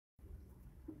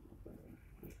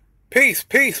Peace,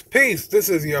 peace, peace. This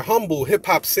is your humble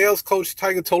hip-hop sales coach,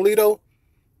 Tiger Toledo.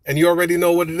 And you already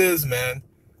know what it is, man.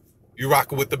 You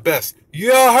rocking with the best.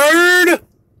 You heard?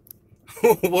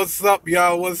 What's up,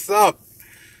 y'all? What's up?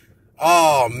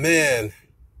 Oh, man.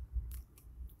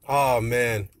 Oh,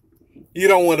 man. You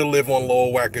don't want to live on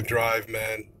Lower Wacker Drive,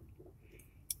 man.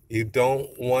 You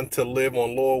don't want to live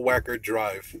on Lower Wacker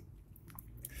Drive.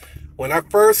 When I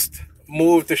first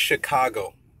moved to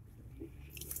Chicago,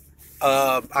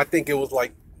 I think it was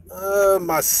like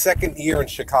my second year in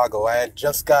Chicago. I had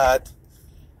just got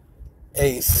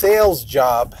a sales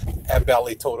job at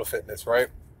Valley Total Fitness, right?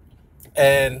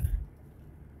 And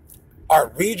our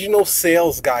regional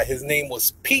sales guy, his name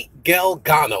was Pete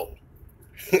Galgano.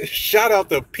 Shout out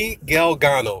to Pete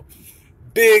Galgano.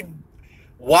 Big,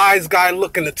 wise guy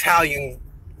looking Italian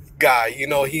guy. You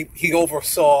know, he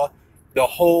oversaw the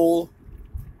whole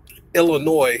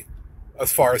Illinois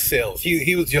as far as sales.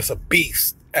 He was just a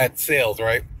beast at sales,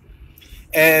 right?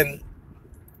 And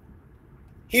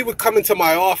he would come into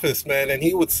my office, man, and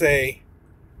he would say,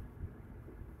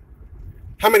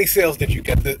 how many sales did you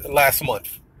get last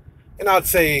month? And I'd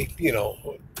say, you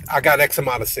know, I got X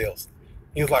amount of sales.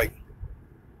 He was like,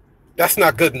 that's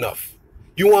not good enough.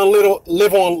 You want to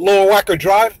live on Lower Wacker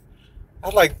Drive? I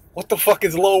was like, what the fuck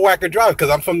is Lower Wacker Drive?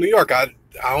 Because I'm from New York. I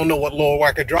don't know what Lower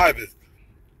Wacker Drive is.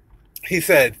 He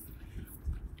said,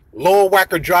 Lower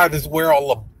Wacker Drive is where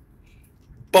all the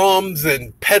bums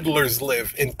and peddlers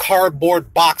live, in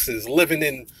cardboard boxes,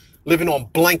 living on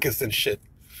blankets and shit.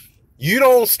 You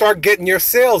don't start getting your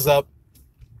sales up,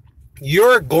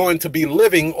 you're going to be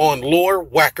living on Lower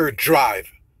Wacker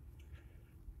Drive.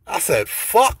 I said,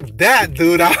 fuck that,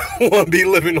 dude. I don't want to be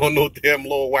living on no damn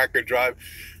Lower Wacker Drive.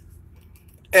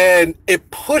 And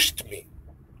it pushed me.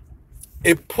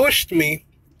 It pushed me.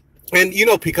 And, you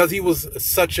know, because he was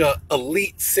such a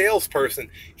elite salesperson,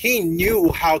 he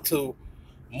knew how to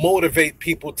motivate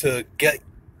people to get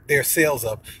their sales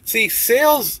up. See,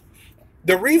 sales,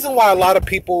 the reason why a lot of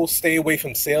people stay away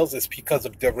from sales is because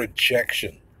of the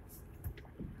rejection.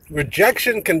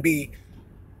 Rejection can be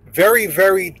very,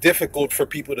 very difficult for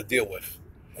people to deal with.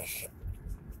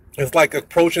 It's like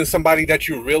approaching somebody that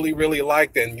you really, really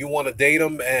liked and you want to date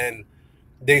them, and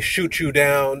they shoot you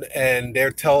down and they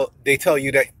tell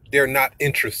you that they're not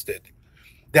interested.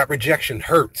 That rejection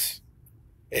hurts.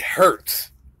 It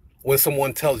hurts when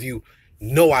someone tells you,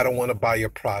 no, I don't want to buy your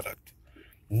product.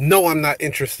 No, I'm not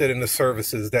interested in the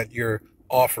services that you're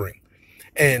offering.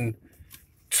 And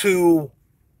to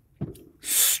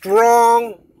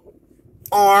strong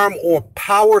arm or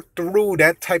power through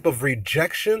that type of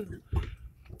rejection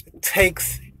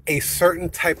takes a certain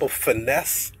type of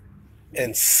finesse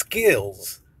and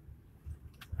skills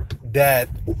that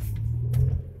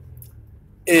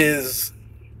is,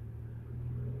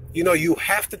 you know, you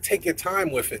have to take your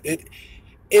time with it.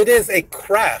 It is a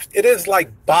craft. It is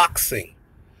like boxing.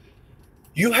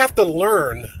 You have to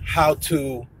learn how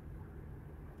to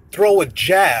throw a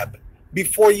jab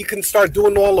before you can start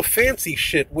doing all the fancy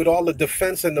shit with all the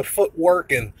defense and the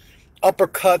footwork and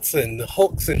uppercuts and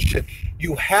hooks and shit.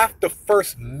 You have to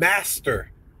first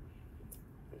master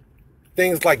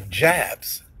things like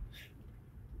jabs.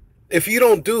 If you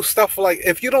don't do stuff like,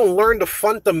 if you don't learn the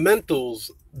fundamentals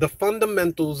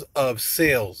of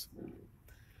sales,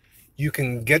 you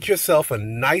can get yourself a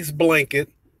nice blanket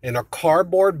in a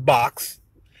cardboard box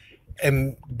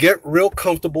and get real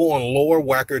comfortable on Lower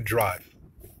Wacker Drive.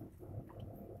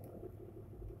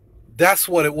 That's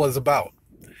what it was about.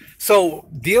 So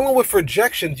dealing with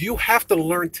rejections, you have to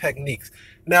learn techniques.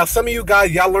 Now, some of you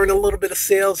guys, y'all learn a little bit of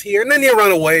sales here, and then you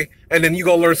run away, and then you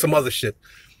go learn some other shit.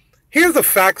 Here's the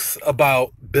facts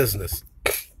about business.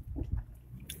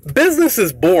 Business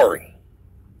is boring.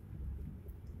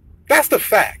 That's the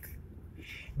fact.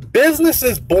 Business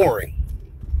is boring.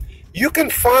 You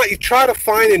try to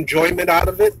find enjoyment out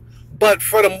of it, but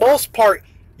for the most part,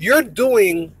 you're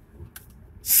doing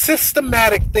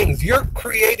systematic things. You're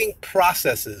creating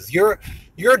processes.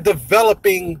 You're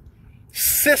developing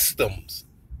systems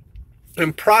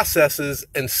and processes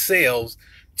and sales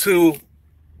to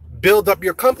build up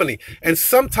your company. And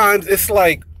sometimes it's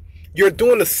like you're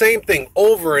doing the same thing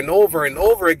over and over and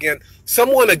over again.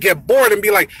 Someone will get bored and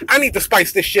be like, I need to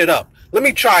spice this shit up. Let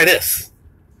me try this.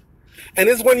 And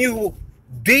it's when you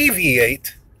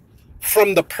deviate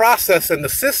from the process and the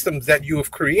systems that you have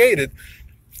created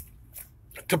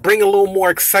to bring a little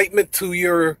more excitement to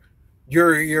your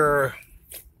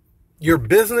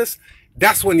business,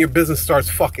 that's when your business starts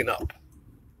fucking up.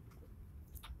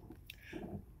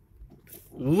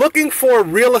 Looking for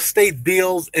real estate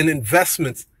deals and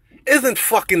investments isn't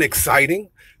fucking exciting.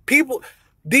 People,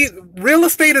 These real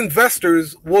estate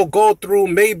investors will go through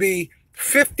maybe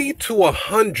 50 to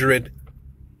 100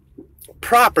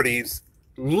 properties,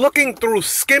 looking through,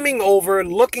 skimming over,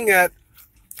 looking at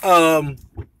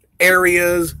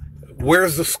areas,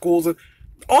 where's the schools.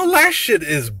 All that shit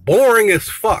is boring as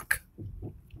fuck.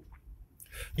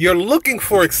 You're looking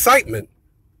for excitement.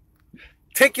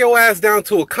 Take your ass down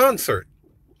to a concert.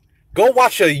 Go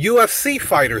watch a UFC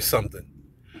fight or something.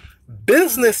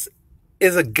 Business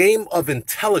is a game of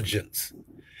intelligence.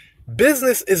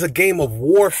 Business is a game of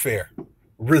warfare,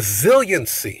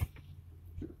 resiliency.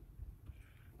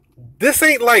 This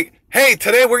ain't like, hey,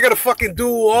 today we're going to fucking do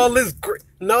all this great.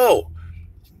 No.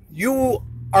 You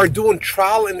are doing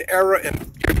trial and error,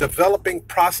 and you're developing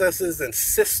processes and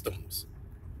systems.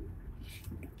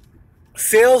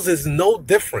 Sales is no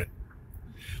different.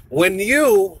 When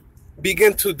you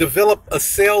begin to develop a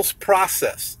sales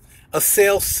process, a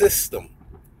sales system,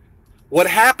 what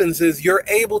happens is you're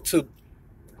able to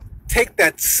take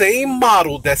that same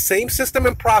model, that same system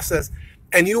and process,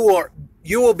 and you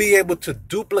will be able to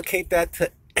duplicate that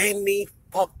to any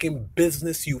fucking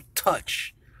business you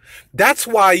touch. That's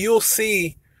why you'll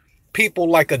see people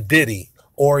like a Diddy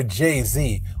or a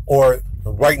Jay-Z, or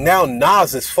right now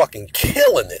Nas is fucking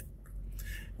killing it.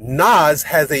 Nas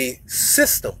has a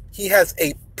system. He has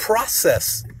a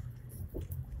process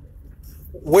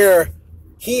where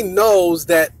he knows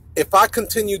that if I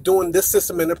continue doing this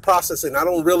system and the process and I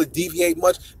don't really deviate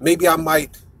much, maybe I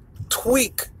might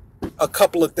tweak a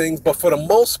couple of things. But for the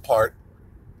most part,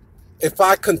 if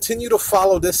I continue to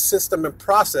follow this system and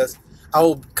process, I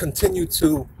will continue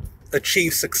to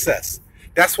achieve success.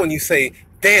 That's when you say,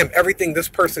 damn, everything this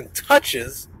person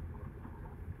touches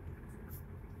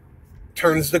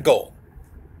turns to gold.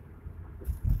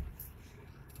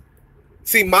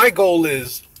 See, my goal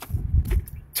is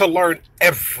to learn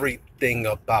everything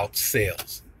about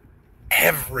sales.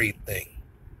 Everything.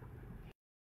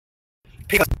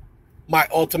 Because my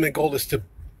ultimate goal is to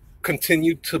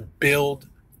continue to build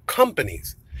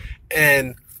companies.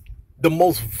 And the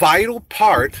most vital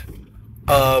part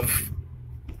of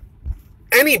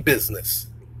any business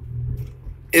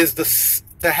is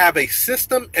to have a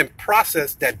system and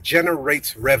process that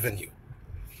generates revenue.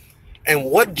 And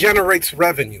what generates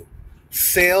revenue?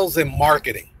 Sales and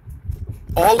marketing.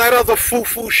 All that other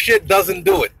foo-foo shit doesn't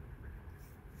do it.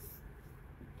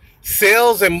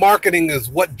 Sales and marketing is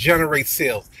what generates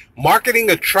sales. Marketing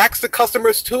attracts the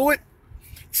customers to it.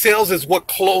 Sales is what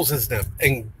closes them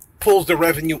and pulls the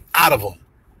revenue out of them.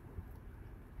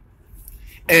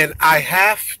 And I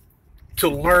have to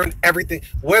learn everything.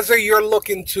 Whether you're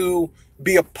looking to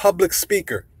be a public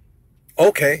speaker,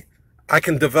 okay, I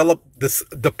can develop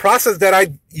the process that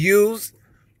I use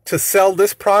to sell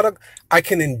this product. I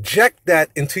can inject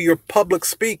that into your public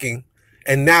speaking,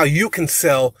 and now you can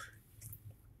sell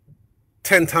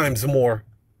 10 times more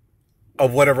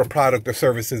of whatever product or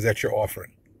services that you're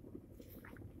offering.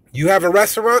 You have a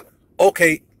restaurant?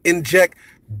 Okay, inject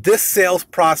this sales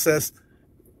process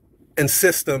and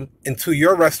system into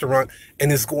your restaurant,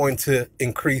 and it's going to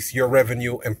increase your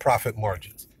revenue and profit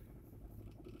margins.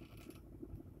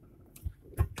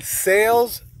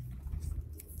 Sales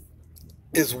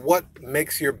is what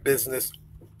makes your business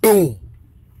boom.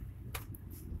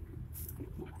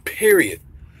 Period.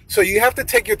 So you have to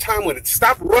take your time with it.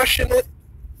 Stop rushing it.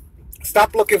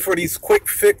 Stop looking for these quick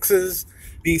fixes,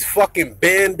 these fucking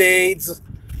band-aids,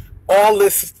 all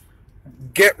this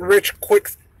get rich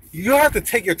quick. You have to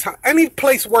take your time. Any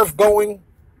place worth going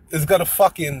is going to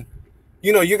fucking,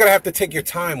 you're going to have to take your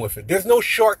time with it. There's no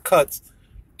shortcuts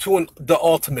to the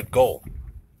ultimate goal.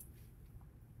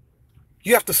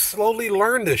 You have to slowly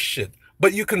learn this shit.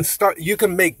 But you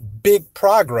can make big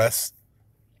progress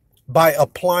by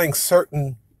applying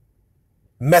certain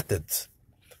methods.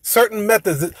 Certain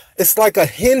methods, it's like a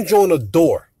hinge on a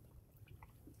door.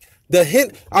 Look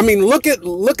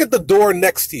at the door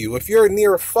next to you. If you're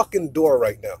near a fucking door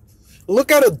right now,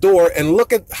 look at a door and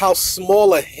look at how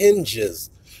small a hinge is.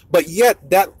 But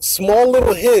yet that small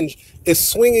little hinge is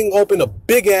swinging open a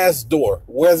big ass door,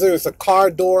 whether it's a car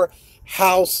door,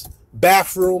 house,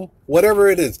 bathroom, whatever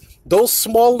it is. Those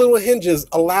small little hinges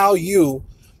allow you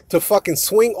to fucking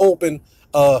swing open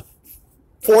a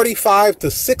 45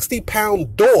 to 60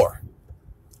 pound door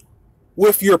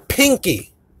with your pinky.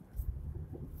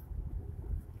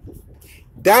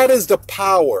 That is the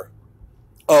power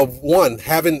of, one,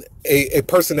 having a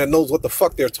person that knows what the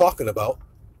fuck they're talking about,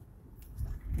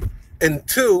 and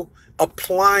two,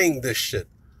 applying this shit.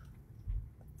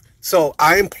 So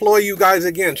I implore you guys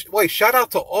again. Wait, shout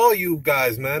out to all you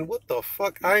guys, man. What the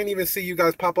fuck? I didn't even see you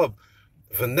guys pop up.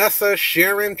 Vanessa,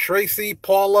 Sharon, Tracy,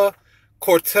 Paula,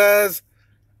 Cortez,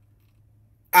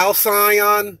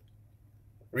 Alcyon,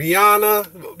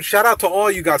 Rihanna. Shout out to all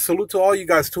you guys. Salute to all you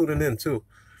guys tuning in too.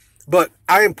 But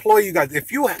I implore you guys,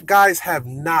 if you guys have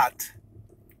not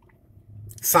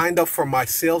signed up for my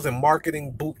sales and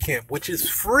marketing bootcamp, which is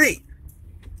free,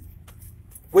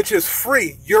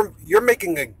 you're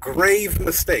making a grave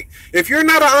mistake. If you're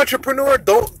not an entrepreneur,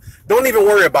 don't even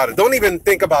worry about it. Don't even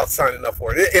think about signing up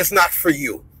for it. It's not for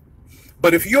you.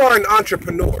 But if you are an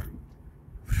entrepreneur,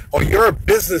 or you're a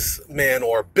businessman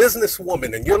or a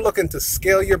businesswoman, and you're looking to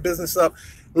scale your business up,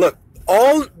 look,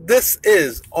 all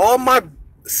my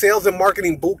sales and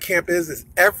marketing bootcamp is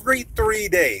every 3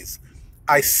 days,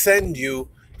 I send you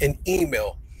an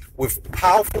email with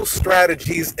powerful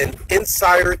strategies and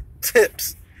insider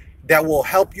tips that will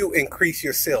help you increase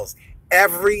your sales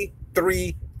every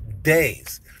 3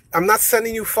 days. I'm not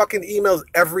sending you fucking emails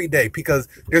every day because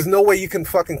there's no way you can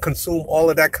fucking consume all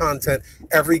of that content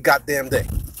every goddamn day.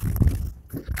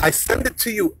 I send it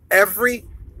to you every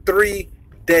 3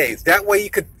 days. That way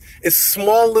it's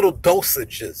small little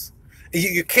dosages.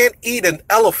 You can't eat an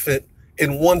elephant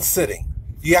in one sitting.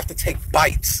 You have to take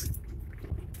bites.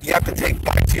 You have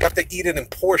to eat it in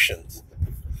portions.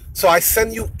 So I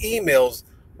send you emails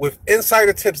with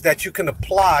insider tips that you can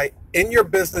apply in your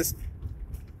business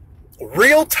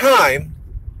real time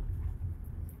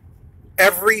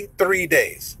every 3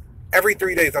 days. Every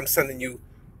 3 days, I'm sending you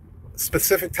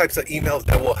specific types of emails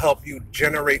that will help you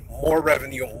generate more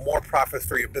revenue and more profits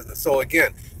for your business. So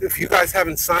again, if you guys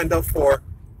haven't signed up for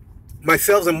my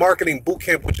sales and marketing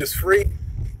bootcamp, which is free,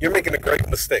 you're making a grave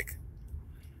mistake.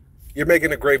 You're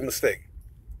making a grave mistake.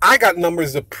 I got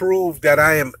numbers to prove that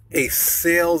I am a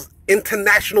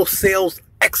international sales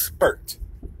expert.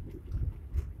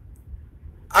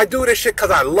 I do this shit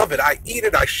because I love it. I eat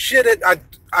it. I shit it. I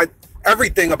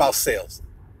everything about sales.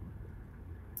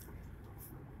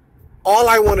 All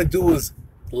I want to do is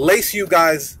lace you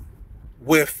guys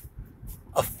with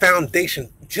a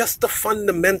foundation, just the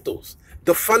fundamentals.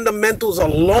 The fundamentals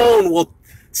alone will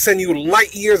send you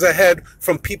light years ahead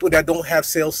from people that don't have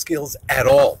sales skills at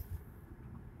all.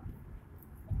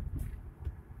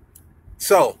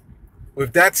 So,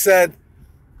 with that said,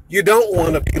 you don't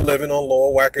want to be living on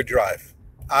Lower Wacker Drive.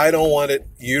 I don't want it.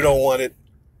 You don't want it.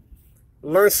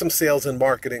 Learn some sales and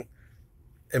marketing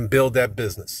and build that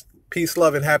business. Peace,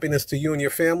 love, and happiness to you and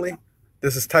your family.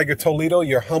 This is Tiger Toledo,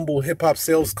 your humble hip-hop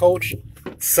sales coach,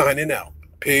 signing out.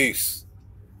 Peace.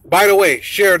 By the way,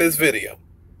 share this video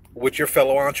with your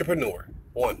fellow entrepreneur.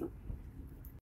 1.